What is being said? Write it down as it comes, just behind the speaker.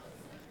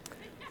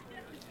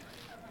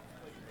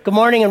Good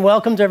morning and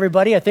welcome to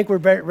everybody. I think we're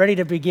ready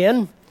to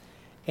begin.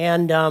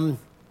 And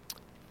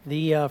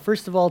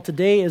first of all,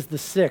 today is the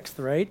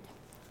 6th, right?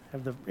 I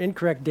have the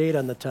incorrect date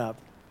on the top.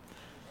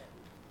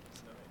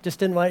 Just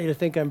didn't want you to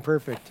think I'm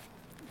perfect.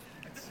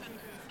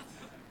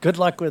 Good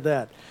luck with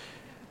that.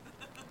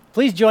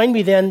 Please join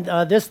me then.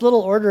 This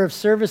little order of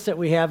service that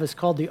we have is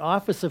called the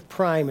Office of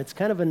Prime. It's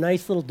kind of a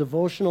nice little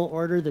devotional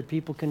order that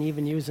people can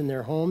even use in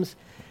their homes.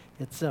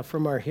 It's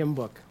from our hymn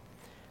book,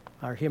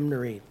 our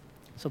hymnary.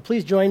 So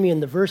please join me in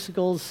the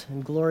versicles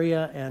and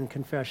Gloria and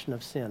Confession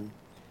of Sin.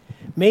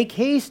 Make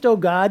haste, O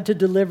God, to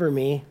deliver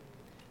me.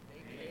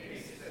 Make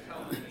haste to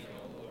help me,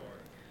 O Lord.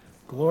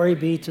 Glory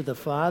be to the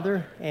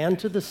Father, and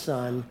to the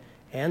Son,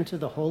 and to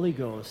the Holy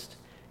Ghost,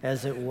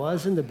 as it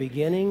was in the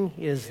beginning,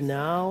 is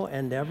now,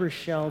 and ever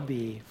shall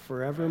be,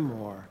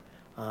 forevermore.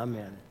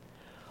 Amen.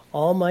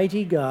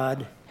 Almighty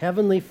God,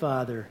 Heavenly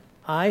Father,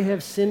 I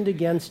have sinned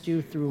against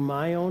you through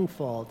my own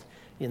fault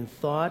in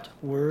thought,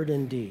 word,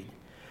 and deed.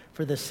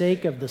 For the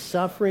sake of the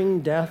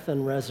suffering, death,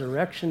 and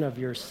resurrection of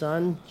your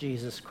Son,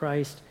 Jesus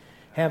Christ,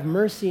 have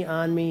mercy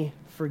on me,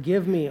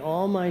 forgive me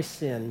all my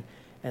sin,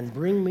 and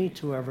bring me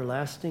to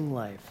everlasting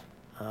life.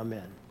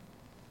 Amen.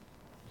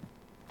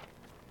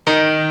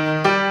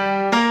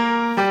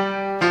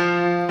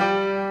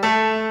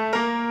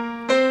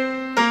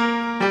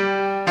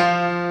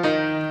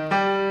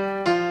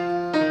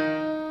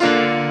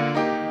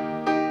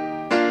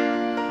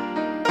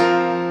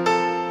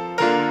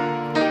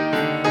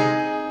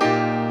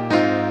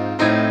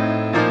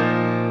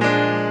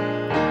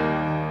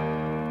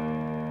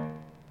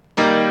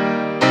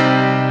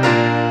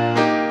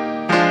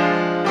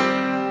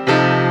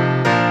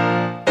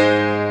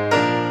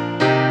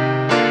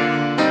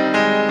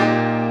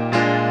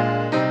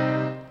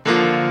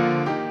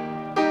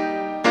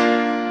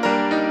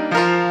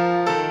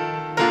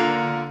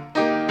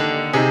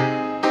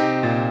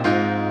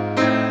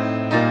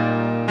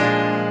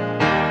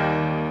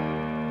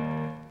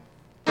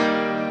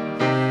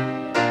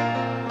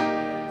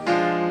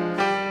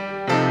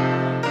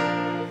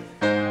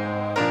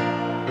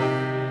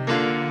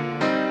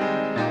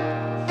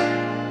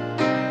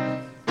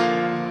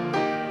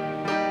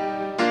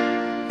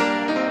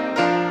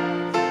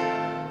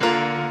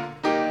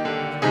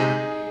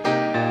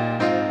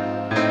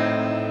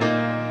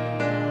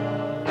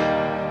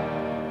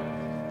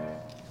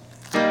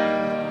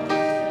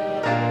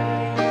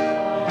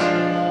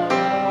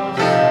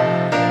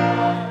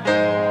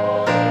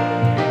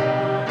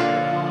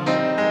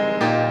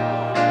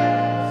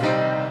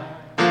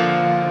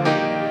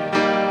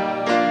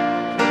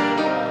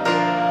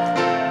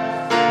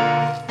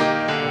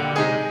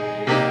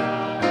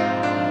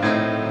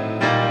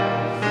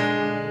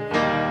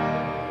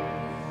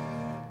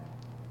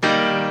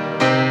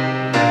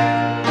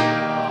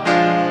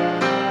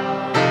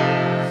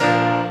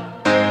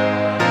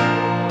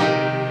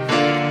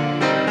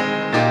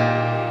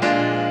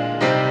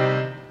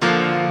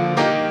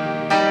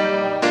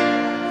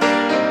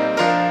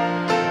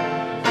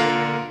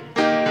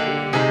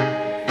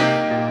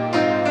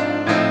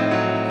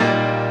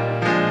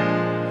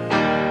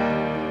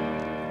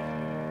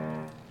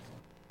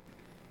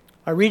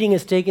 Our reading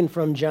is taken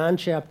from John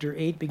chapter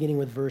 8, beginning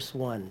with verse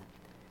 1.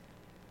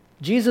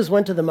 Jesus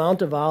went to the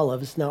Mount of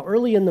Olives. Now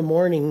early in the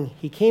morning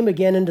he came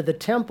again into the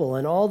temple,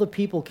 and all the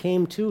people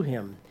came to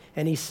him,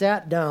 and he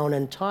sat down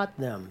and taught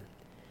them.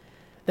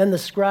 Then the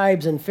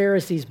scribes and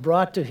Pharisees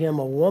brought to him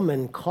a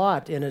woman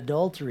caught in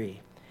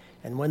adultery.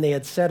 And when they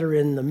had set her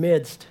in the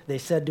midst, they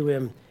said to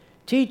him,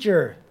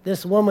 "Teacher,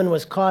 this woman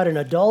was caught in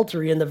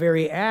adultery in the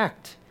very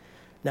act.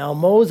 Now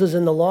Moses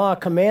in the law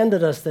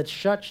commanded us that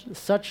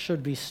such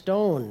should be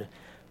stoned.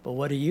 But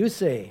what do you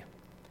say?"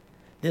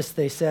 This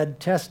they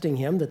said, testing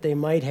him, that they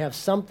might have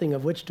something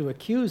of which to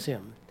accuse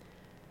him.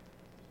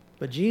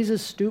 But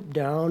Jesus stooped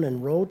down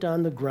and wrote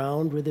on the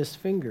ground with his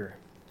finger,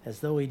 as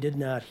though he did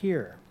not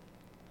hear.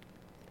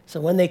 So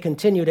when they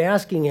continued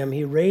asking him,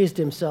 he raised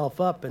himself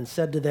up and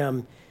said to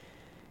them,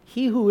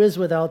 "He who is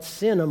without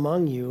sin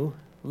among you,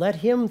 let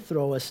him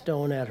throw a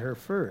stone at her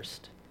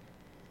first."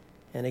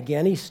 And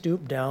again he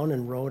stooped down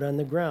and wrote on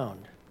the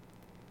ground.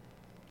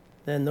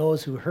 Then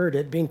those who heard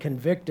it, being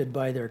convicted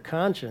by their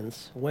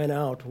conscience, went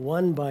out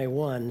one by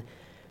one,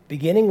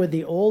 beginning with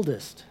the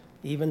oldest,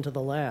 even to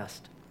the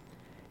last.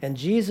 And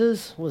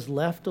Jesus was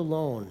left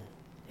alone,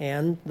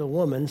 and the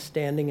woman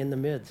standing in the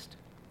midst.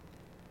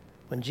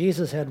 When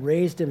Jesus had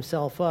raised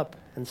himself up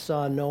and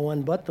saw no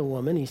one but the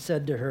woman, he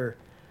said to her,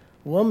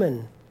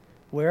 "Woman,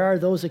 where are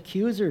those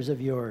accusers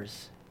of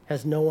yours?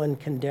 Has no one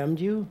condemned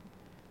you?"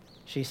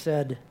 She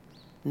said,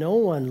 "No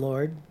one,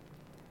 Lord."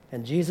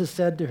 And Jesus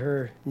said to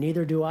her,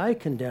 "Neither do I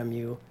condemn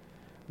you.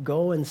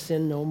 Go and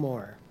sin no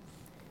more."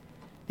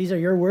 These are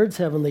your words,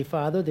 Heavenly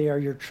Father. They are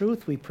your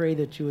truth. We pray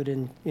that you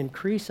would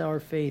increase our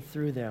faith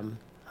through them.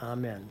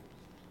 Amen.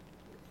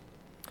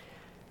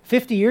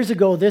 50 years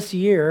ago this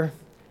year,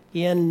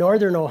 in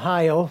northern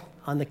Ohio,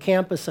 on the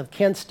campus of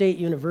Kent State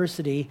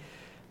University,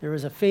 there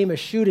was a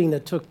famous shooting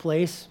that took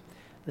place.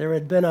 There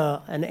had been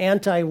an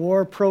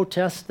anti-war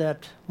protest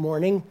that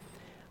morning,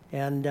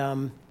 and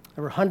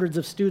There were hundreds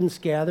of students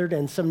gathered,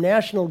 and some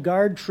National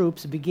Guard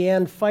troops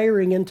began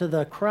firing into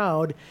the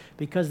crowd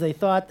because they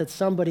thought that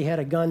somebody had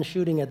a gun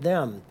shooting at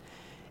them.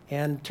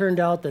 And it turned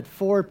out that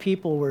 4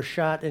 people were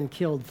shot and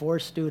killed, 4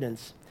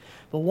 students.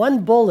 But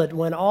one bullet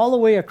went all the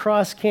way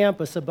across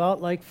campus,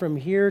 about like from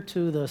here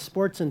to the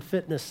Sports and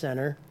Fitness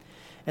Center.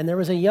 And there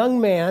was a young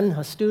man,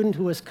 a student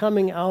who was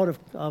coming out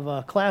of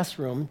a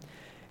classroom,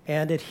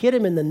 and it hit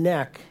him in the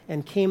neck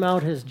and came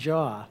out his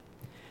jaw.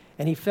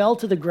 And he fell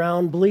to the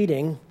ground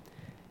bleeding,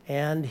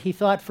 and he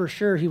thought for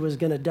sure he was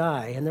going to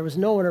die. And there was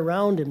no one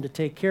around him to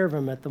take care of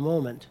him at the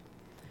moment.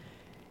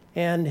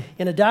 And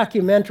in a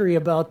documentary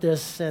about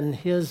this and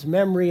his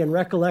memory and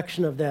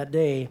recollection of that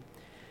day,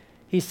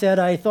 he said,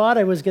 "I thought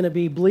I was going to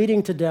be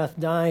bleeding to death,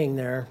 dying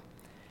there.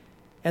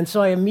 And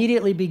so I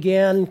immediately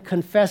began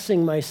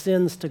confessing my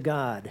sins to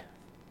God."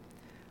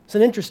 It's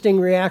an interesting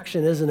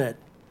reaction, isn't it?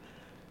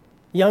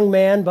 Young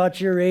man, about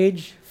your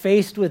age,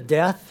 faced with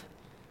death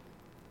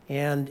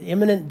and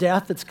imminent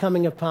death that's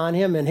coming upon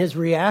him, and his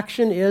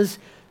reaction is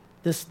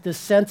this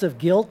sense of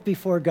guilt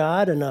before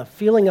God and a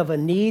feeling of a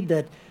need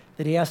that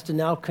he has to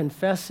now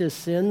confess his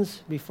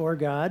sins before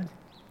God.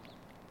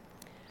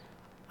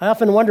 I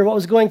often wonder what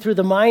was going through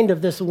the mind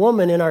of this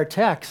woman in our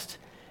text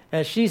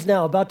as she's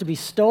now about to be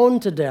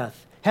stoned to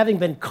death, having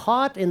been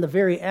caught in the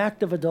very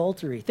act of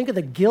adultery. Think of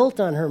the guilt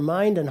on her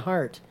mind and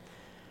heart,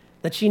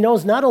 that she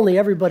knows not only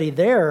everybody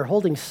there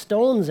holding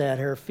stones at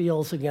her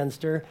feels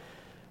against her,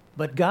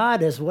 but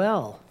God as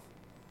well.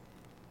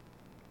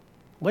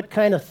 What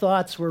kind of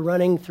thoughts were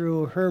running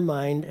through her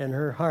mind and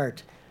her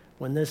heart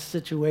when this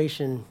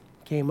situation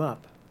came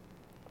up?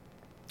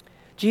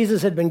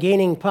 Jesus had been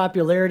gaining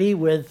popularity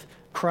with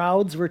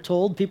crowds, we're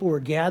told. People were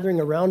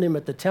gathering around him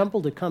at the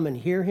temple to come and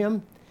hear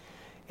him.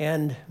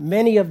 And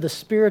many of the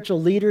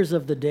spiritual leaders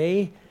of the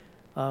day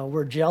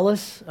were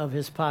jealous of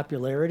his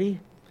popularity.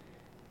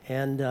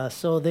 And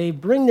so they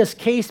bring this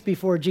case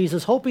before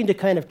Jesus, hoping to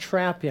kind of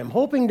trap him,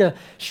 hoping to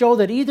show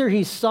that either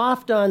he's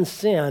soft on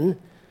sin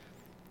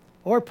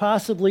or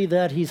possibly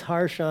that he's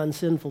harsh on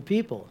sinful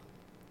people.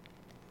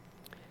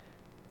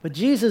 But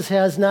Jesus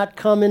has not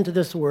come into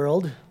this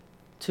world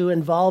to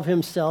involve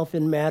himself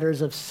in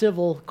matters of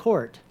civil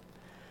court.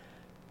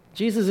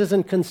 Jesus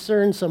isn't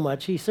concerned so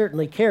much. He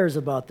certainly cares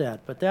about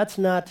that, but that's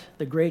not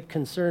the great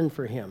concern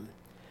for him.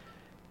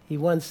 He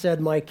once said,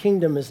 "My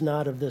kingdom is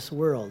not of this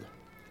world."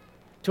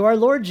 To our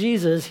Lord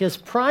Jesus, his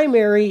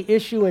primary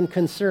issue and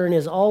concern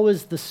is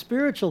always the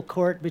spiritual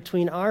court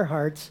between our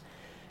hearts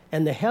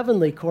and the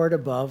heavenly court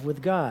above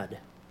with God.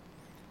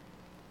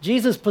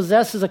 Jesus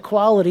possesses a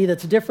quality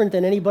that's different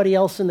than anybody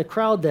else in the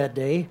crowd that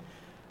day,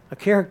 a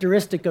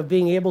characteristic of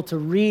being able to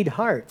read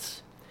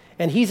hearts.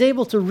 And he's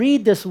able to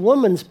read this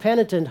woman's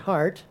penitent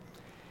heart,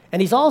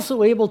 and he's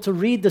also able to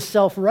read the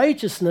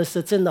self-righteousness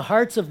that's in the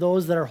hearts of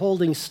those that are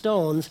holding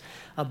stones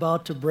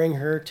about to bring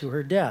her to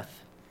her death.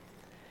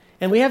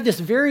 And we have this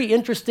very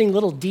interesting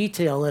little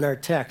detail in our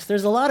text.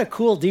 There's a lot of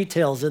cool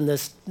details in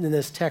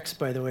this text,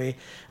 by the way.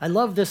 I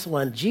love this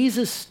one.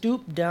 Jesus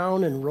stooped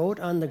down and wrote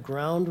on the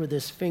ground with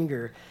his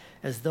finger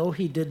as though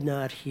he did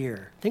not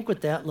hear. Think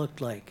what that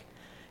looked like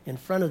in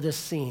front of this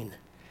scene.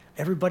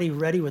 Everybody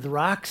ready with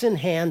rocks in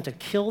hand to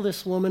kill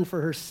this woman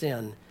for her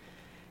sin.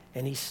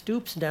 And he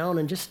stoops down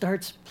and just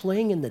starts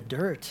playing in the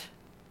dirt.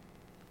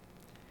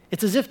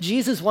 It's as if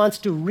Jesus wants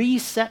to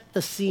reset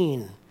the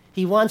scene.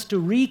 He wants to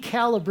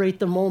recalibrate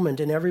the moment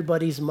in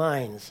everybody's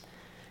minds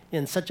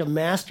in such a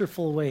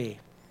masterful way.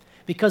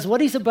 Because what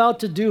he's about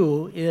to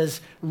do is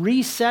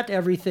reset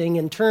everything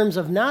in terms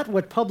of not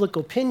what public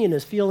opinion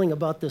is feeling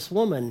about this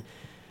woman,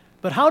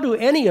 but how do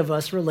any of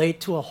us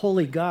relate to a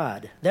holy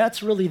God?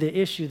 That's really the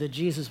issue that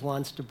Jesus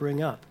wants to bring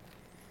up.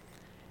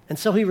 And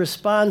so he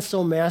responds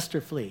so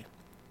masterfully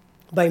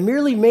by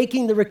merely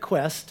making the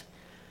request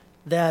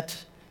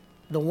that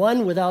the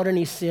one without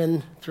any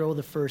sin throw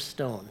the first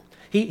stone.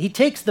 He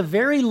takes the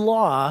very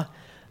law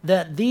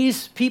that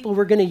these people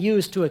were going to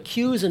use to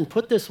accuse and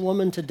put this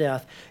woman to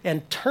death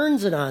and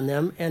turns it on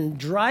them and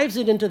drives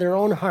it into their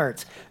own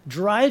hearts,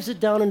 drives it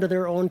down into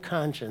their own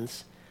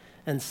conscience,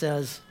 and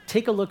says,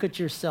 take a look at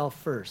yourself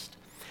first.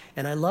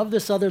 And I love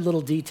this other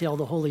little detail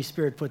the Holy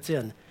Spirit puts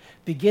in.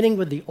 Beginning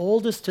with the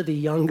oldest to the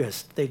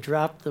youngest, they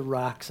dropped the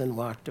rocks and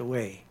walked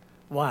away.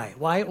 Why?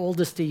 Why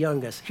oldest to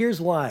youngest?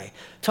 Here's why.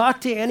 Talk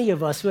to any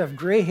of us who have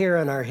gray hair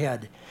on our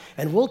head,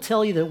 and we'll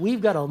tell you that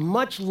we've got a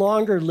much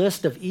longer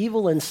list of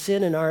evil and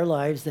sin in our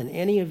lives than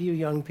any of you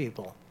young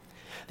people.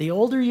 The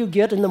older you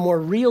get and the more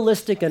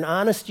realistic and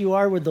honest you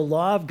are with the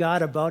law of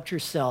God about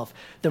yourself,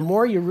 the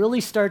more you really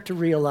start to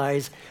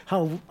realize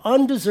how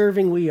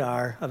undeserving we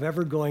are of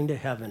ever going to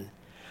heaven,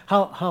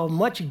 how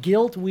much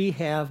guilt we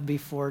have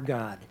before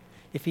God.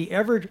 If he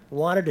ever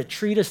wanted to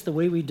treat us the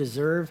way we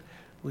deserve,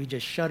 we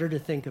just shudder to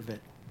think of it.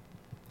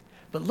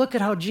 But look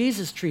at how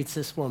Jesus treats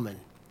this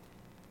woman.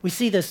 We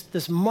see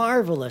this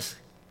marvelous,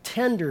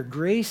 tender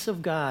grace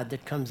of God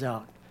that comes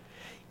out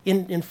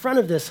in front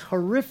of this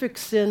horrific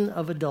sin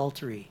of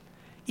adultery,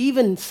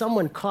 even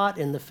someone caught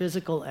in the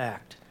physical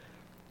act.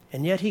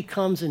 And yet he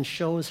comes and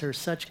shows her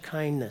such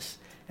kindness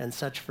and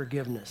such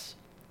forgiveness.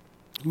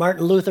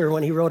 Martin Luther,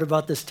 when he wrote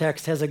about this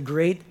text, has a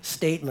great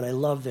statement. I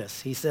love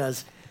this. He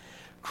says,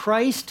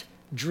 Christ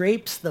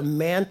drapes the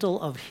mantle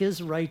of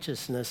his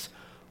righteousness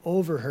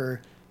over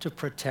her to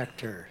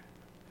protect her.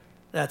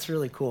 That's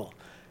really cool.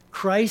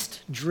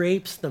 Christ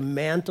drapes the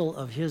mantle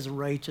of his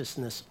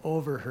righteousness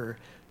over her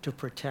to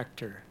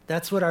protect her.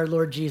 That's what our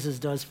Lord Jesus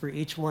does for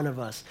each one of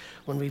us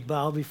when we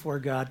bow before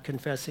God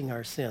confessing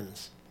our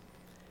sins.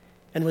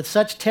 And with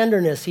such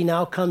tenderness, he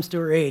now comes to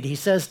her aid. He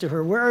says to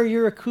her, where are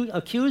your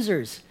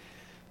accusers?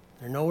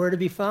 They're nowhere to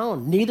be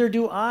found. Neither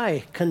do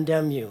I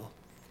condemn you.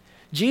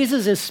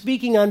 Jesus is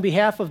speaking on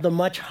behalf of the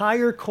much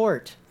higher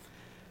court,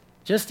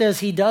 just as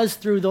he does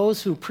through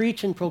those who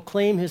preach and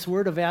proclaim his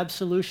word of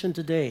absolution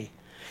today.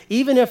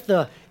 Even if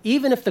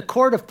the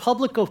court of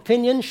public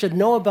opinion should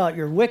know about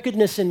your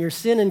wickedness and your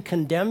sin and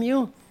condemn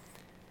you,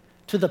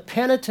 to the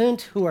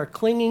penitent who are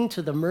clinging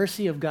to the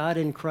mercy of God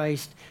in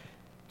Christ,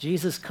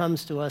 Jesus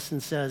comes to us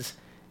and says,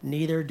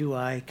 neither do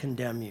I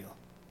condemn you.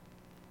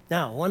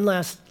 Now, one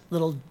last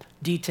little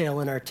detail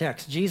in our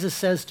text. Jesus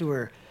says to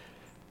her,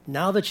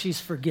 now that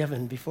she's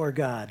forgiven before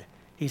God,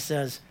 he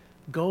says,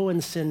 go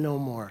and sin no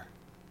more.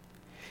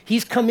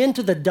 He's come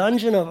into the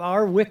dungeon of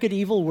our wicked,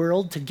 evil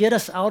world to get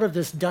us out of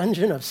this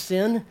dungeon of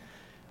sin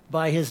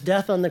by his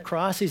death on the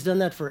cross. He's done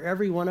that for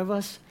every one of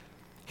us.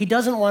 He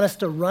doesn't want us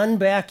to run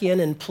back in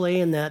and play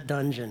in that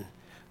dungeon.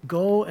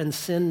 Go and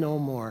sin no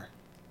more.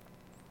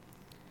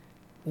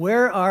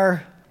 Where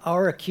are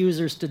our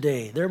accusers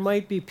today? There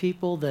might be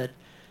people that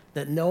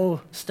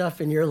know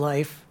stuff in your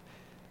life.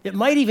 It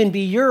might even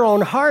be your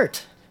own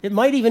heart. It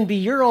might even be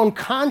your own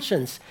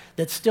conscience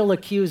that still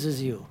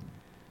accuses you.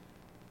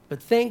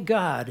 But thank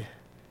God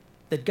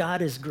that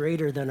God is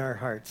greater than our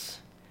hearts.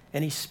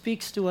 And he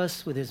speaks to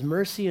us with his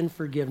mercy and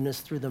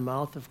forgiveness through the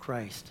mouth of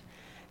Christ.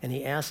 And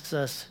he asks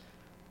us,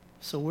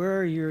 so where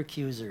are your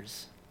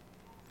accusers?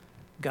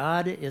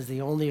 God is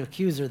the only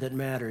accuser that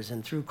matters,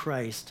 and through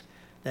Christ,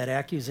 that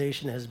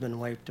accusation has been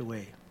wiped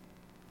away.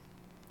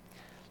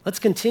 Let's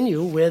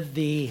continue with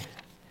the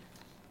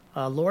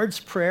Lord's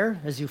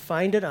Prayer as you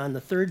find it on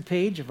the third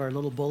page of our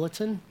little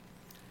bulletin.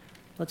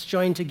 Let's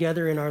join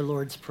together in our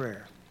Lord's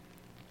Prayer.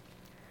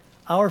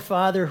 Our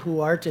Father who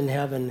art in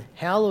heaven,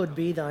 hallowed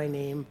be thy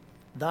name.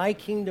 Thy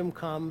kingdom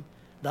come,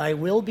 thy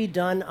will be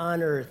done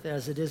on earth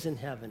as it is in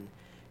heaven.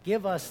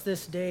 Give us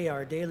this day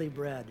our daily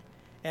bread,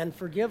 and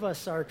forgive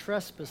us our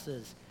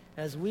trespasses,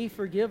 as we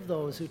forgive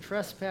those who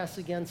trespass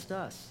against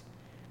us.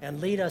 And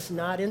lead us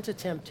not into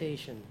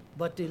temptation,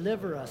 but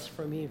deliver us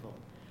from evil.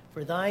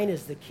 For thine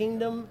is the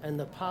kingdom and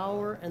the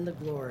power and the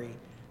glory,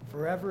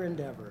 forever and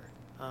ever.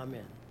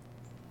 Amen.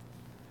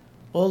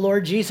 O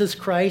Lord Jesus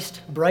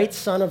Christ, bright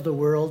Son of the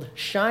world,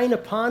 shine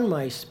upon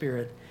my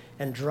spirit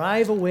and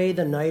drive away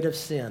the night of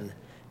sin,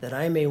 that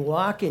I may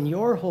walk in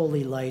your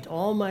holy light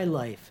all my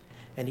life,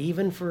 and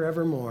even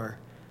forevermore.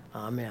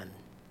 Amen.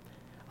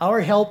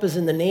 Our help is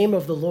in the name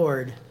of the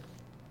Lord.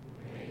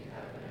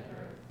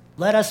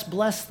 Let us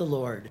bless the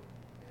Lord.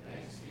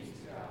 Thanks be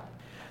to God.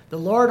 The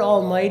Lord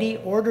Almighty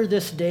order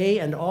this day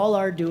and all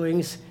our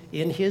doings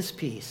in his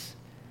peace.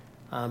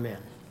 Amen.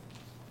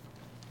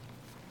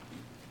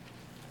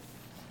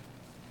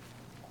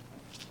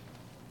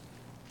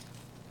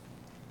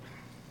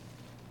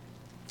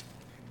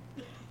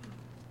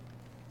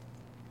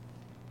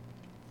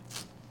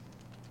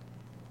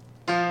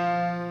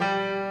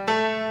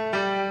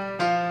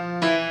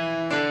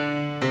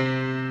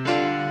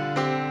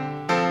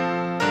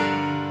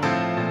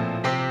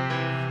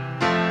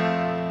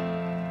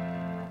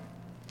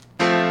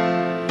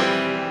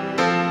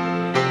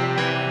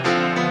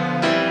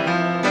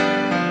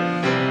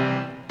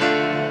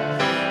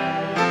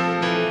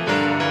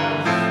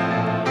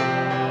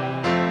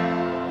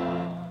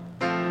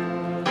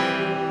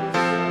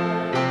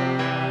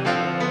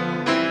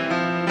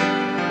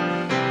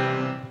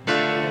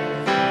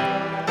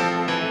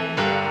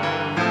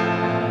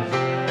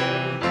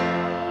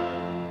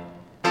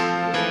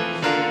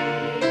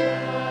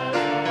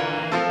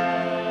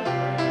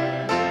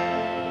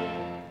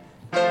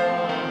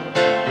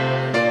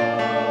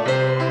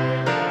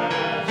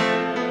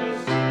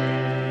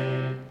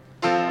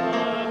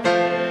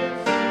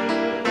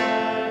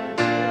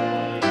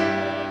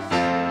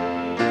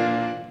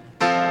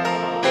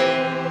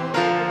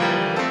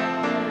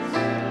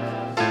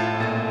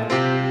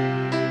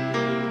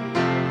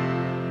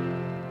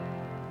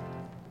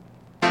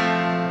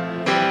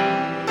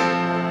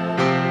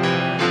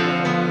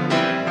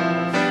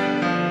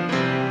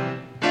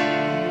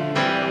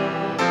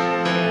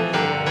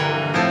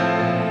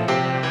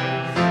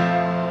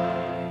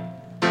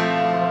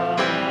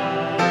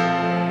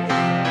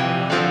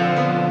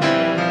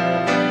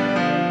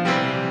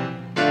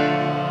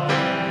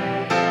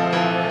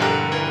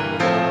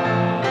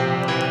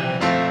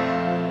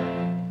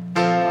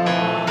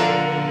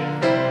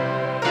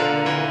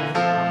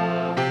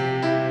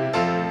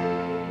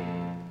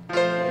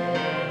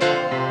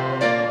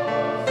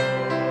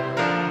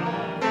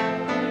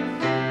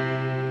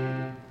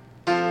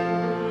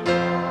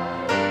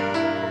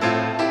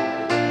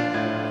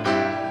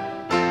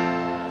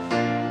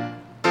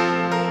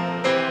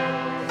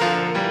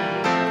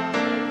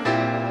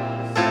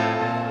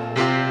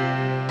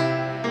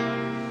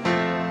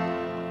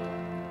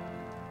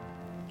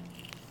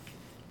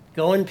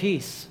 Go in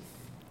peace.